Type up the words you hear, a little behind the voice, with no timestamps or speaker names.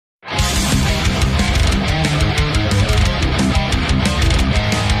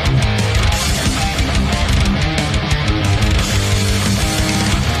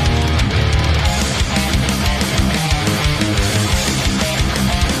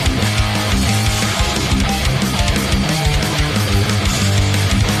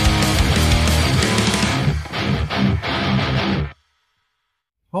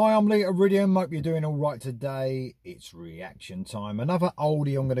family, Iridium, hope you're doing all right today. It's reaction time. Another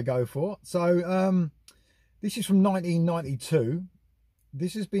oldie I'm going to go for. So this is from 1992.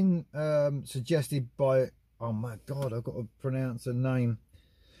 This has been suggested by, oh my God, I've got to pronounce the name.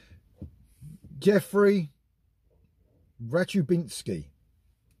 Jeffrey Rachubinsky.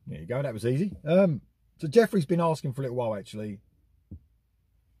 There you go, that was easy. So Jeffrey's been asking for a little while actually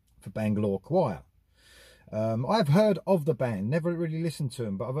for Bangalore Choir. I've heard of the band, never really listened to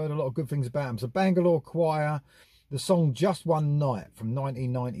them, but I've heard a lot of good things about them. So Bangalore Choir, the song Just One Night from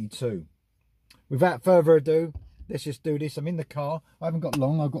 1992. Without further ado, let's just do this. I'm in the car. I haven't got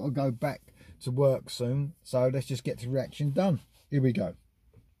long. I've got to go back to work soon. So let's just get the reaction done. Here we go.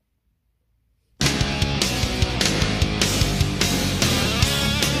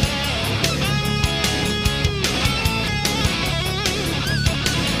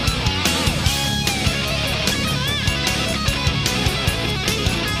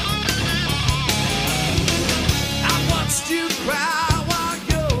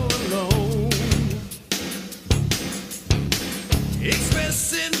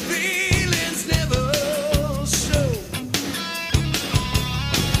 Expressing feelings never show.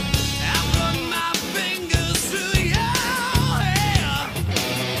 I run my fingers through your hair.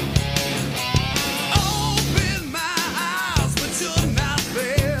 Open my eyes, but you're not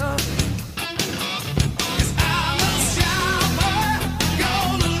there. 'Cause I'm a shy boy,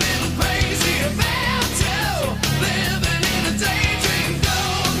 gone a little crazy about you. Living in a daydream,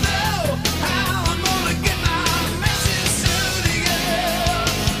 don't know how I'm gonna get my message through to you.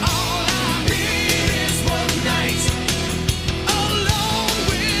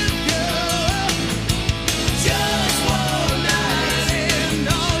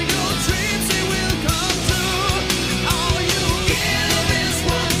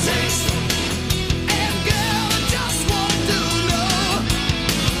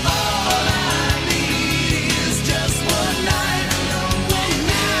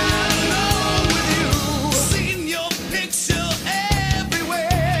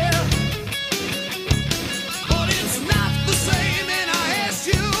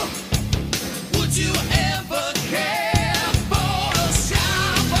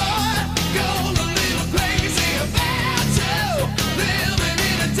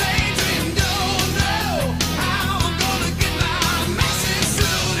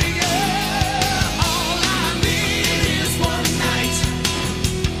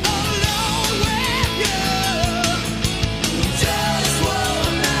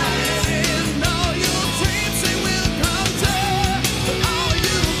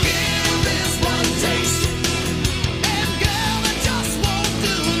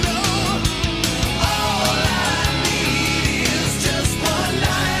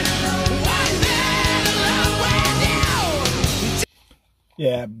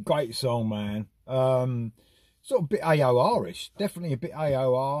 Yeah, great song, man. Sort of a bit AOR-ish. Definitely a bit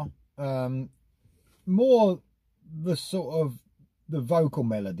AOR. More the sort of the vocal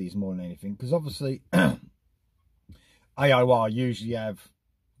melodies more than anything, because obviously AOR usually have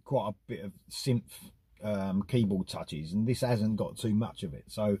quite a bit of synth keyboard touches, and this hasn't got too much of it.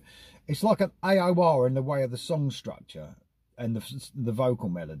 So it's like an AOR in the way of the song structure and the vocal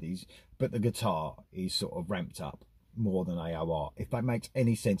melodies, but the guitar is sort of ramped up more than AOR, if that makes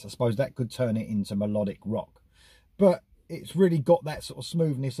any sense. I suppose that could turn it into melodic rock, but it's really got that sort of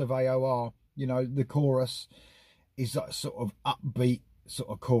smoothness of AOR. You know, the chorus is that sort of upbeat sort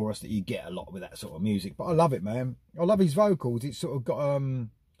of chorus that you get a lot with that sort of music. But I love it, man. I love his vocals. It's sort of got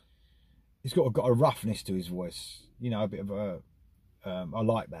he's got a roughness to his voice, you know, a bit of a I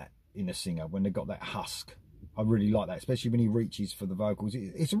like that in a singer when they've got that husk. I really like that, especially when he reaches for the vocals.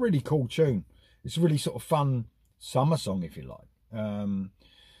 It's a really cool tune. It's a really sort of fun summer song, if you like.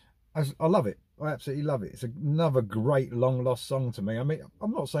 I love it. I absolutely love it. It's another great long lost song to me. I mean,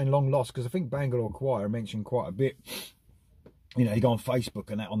 I'm not saying long lost because I think Bangalore Choir mentioned quite a bit. You know, you go on Facebook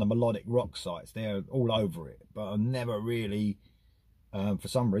and that, on the melodic rock sites, they're all over it, but I never really for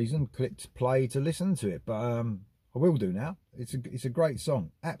some reason clicked play to listen to it, but I will do now. It's a great song,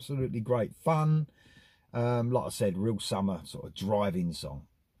 absolutely great, fun, like I said, real summer sort of driving song.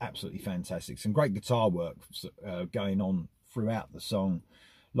 Absolutely fantastic. Some great guitar work going on throughout the song.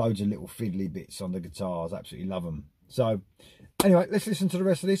 Loads of little fiddly bits on the guitars. Absolutely love them. So anyway, let's listen to the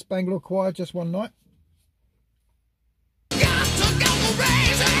rest of this. Bangalore Choir, Just One Night. Got to go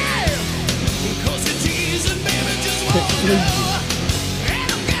crazy, 'cause it's easy, baby, just one more.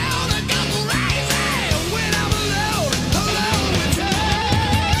 And I'm gonna go crazy when I'm alone with you.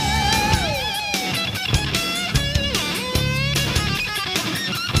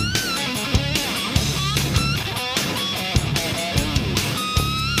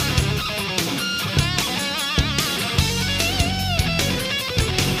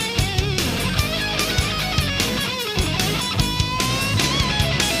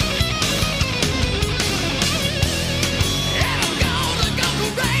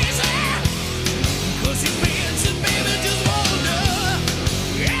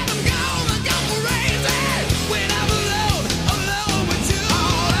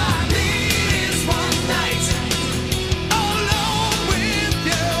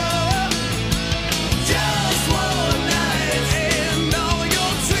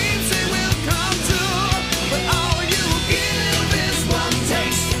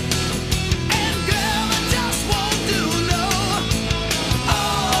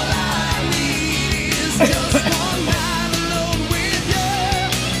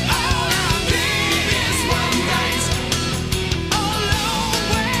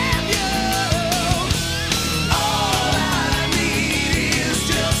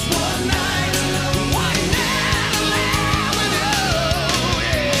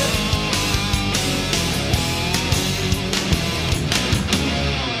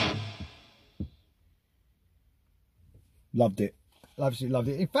 Loved it. Absolutely loved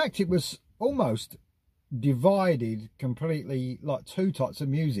it. In fact, it was almost divided completely, like two types of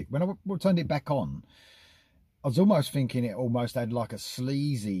music. When I turned it back on, I was almost thinking it almost had like a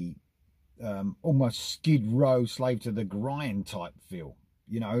sleazy, almost Skid Row, Slave to the Grind type feel,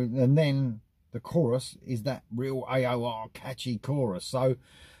 you know. And then the chorus is that real AOR catchy chorus. So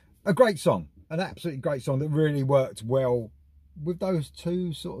a great song, an absolutely great song that really worked well with those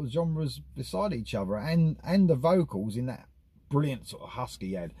two sort of genres beside each other, and the vocals in that brilliant sort of husky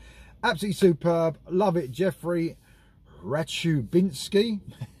he had. Absolutely superb. Love it. Jeffrey Rachubinsky.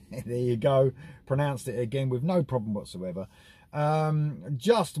 There you go. Pronounced it again with no problem whatsoever.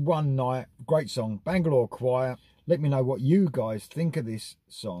 Just One Night. Great song. Bangalore Choir. Let me know what you guys think of this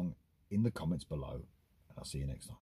song in the comments below. I'll see you next time.